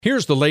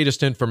Here's the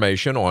latest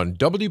information on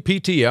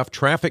WPTF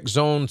Traffic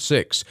Zone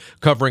 6,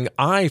 covering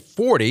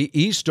I-40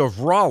 east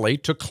of Raleigh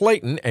to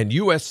Clayton and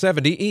US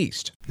 70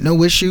 east.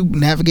 No issue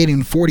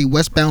navigating 40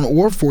 westbound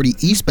or 40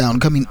 eastbound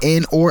coming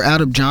in or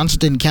out of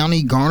Johnston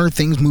County. Garner,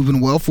 things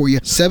moving well for you.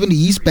 70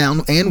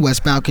 eastbound and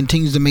westbound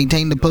continues to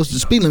maintain the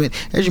posted speed limit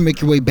as you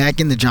make your way back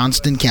into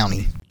Johnston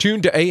County.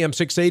 Tune to AM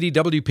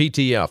 680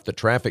 WPTF, the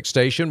traffic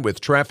station,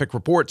 with traffic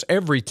reports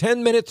every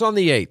 10 minutes on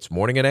the 8s,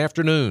 morning and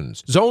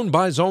afternoons.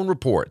 Zone-by-zone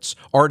reports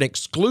are an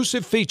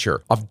exclusive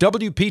feature of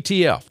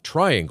WPTF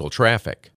Triangle Traffic.